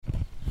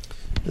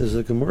There's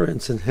a Gemara in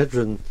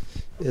Sanhedrin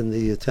in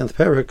the 10th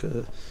parak.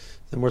 The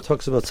Gemara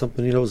talks about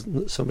somebody known as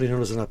an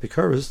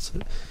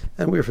apikarist,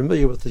 and we're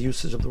familiar with the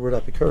usage of the word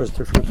apikarist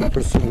to refer to a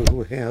person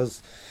who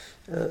has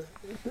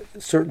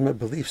certain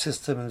belief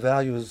system and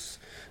values,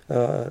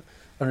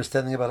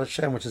 understanding about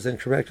Hashem, which is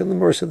incorrect. And the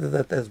Gemara said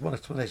that that's one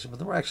explanation, but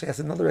the Gemara actually has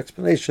another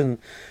explanation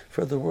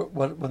for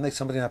what makes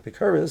somebody an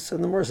apikarist.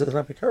 And the Gemara says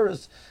an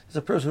apikarist is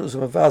a person who's a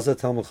mavaza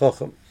Talmid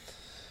Chacham.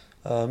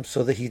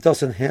 So that he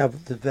doesn't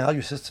have the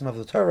value system of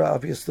the Torah,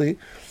 obviously.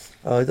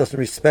 He doesn't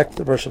respect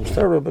the Bershom's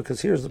Torah,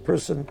 because here's the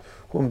person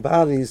who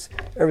embodies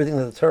everything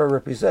that the Torah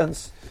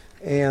represents,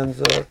 and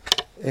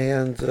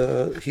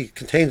he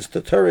contains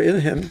the Torah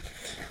in him,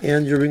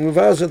 and you're being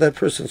mavaza that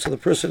person. So the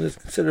person is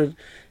considered,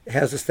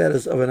 has the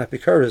status of an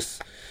apikaris.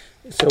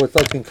 So it's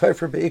like in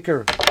Kaifer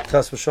Be'ikr,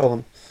 Tas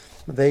V'Shalom.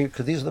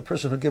 Because these are the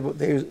person who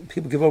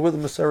people give over the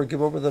Masara,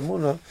 give over the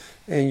Munah,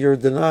 and you're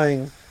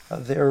denying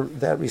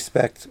that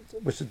respect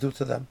which is due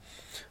to them.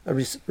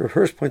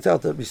 Hirsch points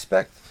out that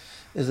respect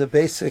is a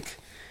basic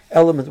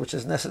element which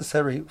is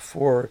necessary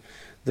for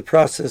the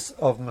process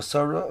of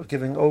Masara, of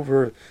giving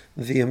over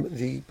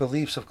the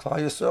beliefs of Klal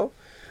Yisrael.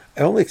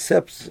 I only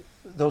accept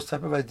those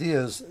type of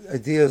ideas,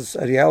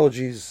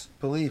 ideologies,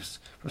 beliefs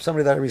from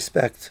somebody that I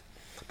respect.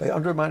 By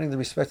undermining the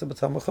respect of the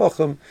Talmid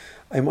Chacham,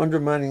 I'm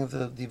undermining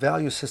the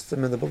value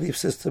system and the belief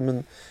system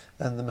and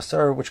the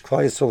Masara which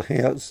Klal Yisrael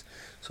has.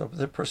 So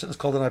the person is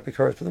called an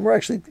apikaris. But the more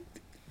actually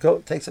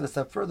takes it a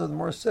step further, the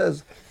more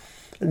says,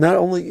 not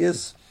only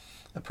is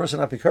a person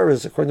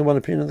apikaris, according to one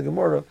opinion in the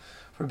Gemara,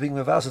 for being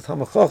mavaza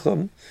Talmid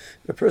Chacham,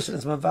 if a person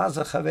is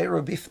mavaza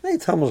chaveiro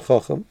bifnei Talmid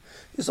Chacham,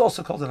 he's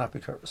also called an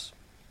apikaris.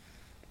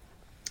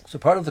 So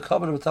part of the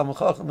Kavod of a Talmid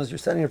Chacham is you're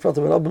standing in front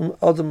of an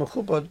Adam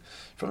Mechubad, in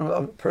front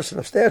of a person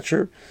of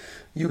stature,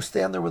 you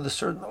stand there with a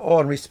certain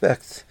awe and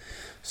respect.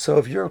 So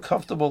if you're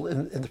comfortable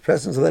in the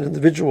presence of that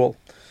individual,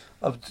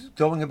 of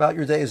going about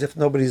your day as if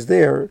nobody's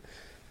there,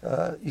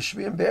 you should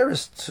be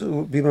embarrassed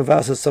to be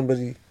mavasa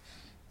somebody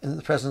in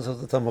the presence of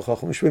the Talmid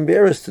Chacham. You should be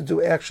embarrassed to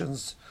do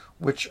actions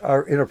which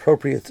are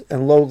inappropriate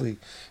and lowly in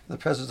the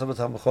presence of a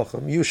Talmid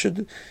Chacham. You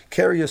should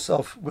carry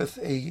yourself with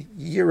a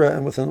yira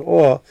and with an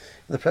awe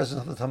in the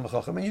presence of the Talmid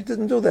Chacham. And you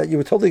didn't do that. You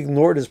totally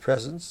ignored his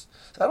presence.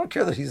 So I don't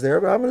care that he's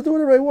there, but I'm going to do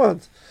whatever I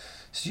want.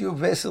 So you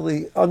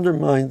basically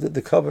undermined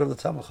the Kavod of the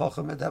Talmid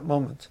Chacham at that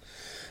moment.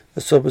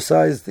 So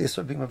besides the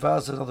Isra being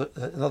mavaz,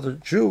 another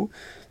Jew,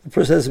 the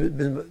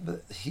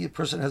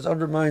person has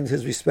undermined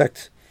his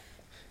respect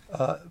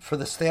for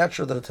the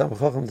stature that a Talmid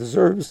Chacham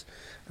deserves,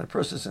 and a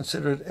person is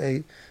considered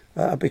a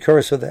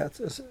bikaris for that.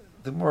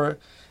 The more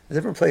a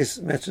different place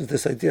mentions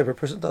this idea: if a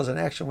person does an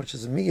action which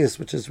is miyas,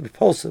 which is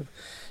repulsive,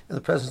 in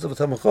the presence of a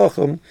Talmid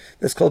Chacham,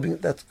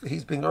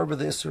 he's being over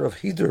the Isra of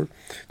Hiddur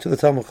to the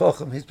Talmid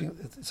Chacham.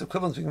 It's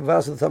equivalent to being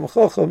mavaz to the Talmid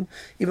Chacham,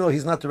 even though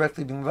he's not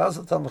directly being mavaz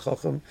to the Talmid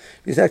Chacham.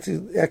 He's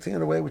acting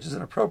in a way which is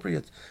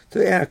inappropriate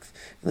to act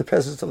in the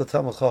presence of the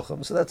Talmid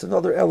Chacham. So that's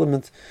another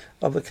element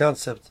of the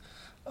concept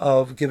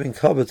of giving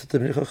kavod to the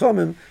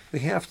Chachamim. We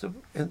have to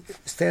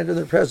stand in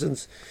their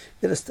presence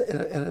in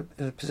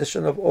a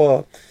position of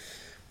awe.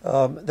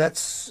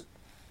 That's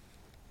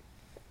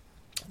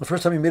the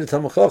first time you meet a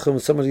Talmid Chacham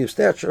with somebody of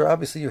stature.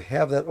 Obviously, you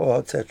have that awe,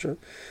 etc.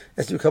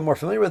 As you become more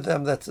familiar with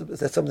them, that's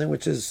something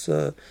which is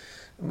a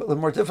little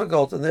more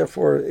difficult, and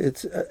therefore,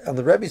 it's on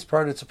the Rebbe's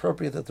part, it's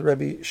appropriate that the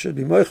Rebbe should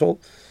be moichel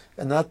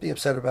and not be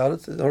upset about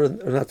it, in order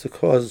not to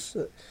cause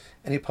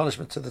any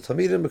punishment to the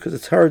Talmidim, because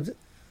it's hard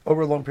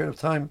over a long period of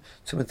time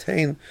to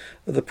maintain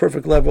the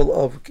perfect level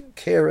of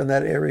care in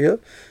that area.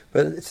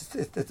 But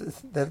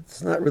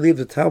that's not relieve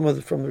the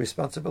Talmud from the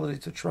responsibility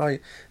to try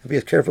and be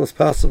as careful as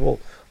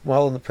possible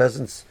while in the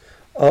presence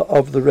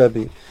of the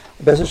Rebbe.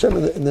 Be'ez Hashem,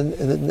 in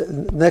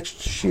the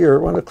next year,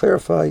 I want to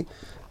clarify,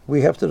 we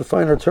have to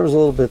define our terms a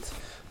little bit.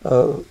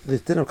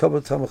 The din of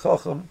Kavod Talmid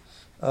Chacham,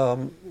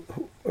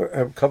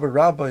 or Kavod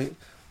Rabbi,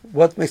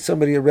 what makes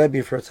somebody a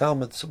Rebbe for a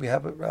Talmud? So we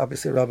have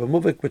obviously Rabbi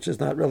Muvik, which is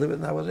not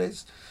relevant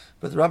nowadays,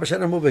 but Rabbi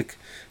Shana Muvik.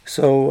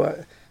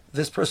 So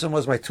this person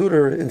was my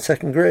tutor in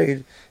second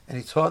grade, and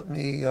he taught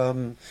me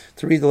to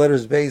read the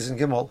letters Beis and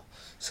Gimel.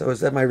 So is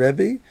that my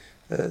Rebbe?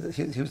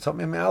 He taught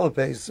me Aleph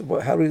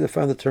Beis. How do we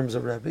define the terms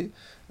of Rebbe?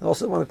 And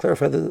also I want to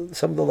clarify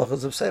some of the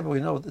lachas of Seba.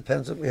 We know it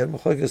depends. We had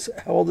Mechagis,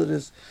 how old it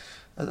is.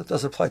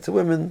 Does it apply to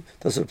women?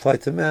 Does it apply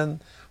to men?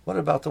 What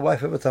about the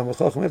wife of a Talmid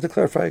Chacham? We have to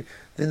clarify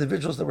the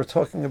individuals that we're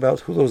talking about,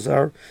 who those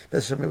are.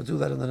 Be'ez Hashem, we'll do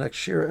that in the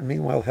next year. And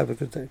meanwhile, have a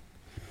good day.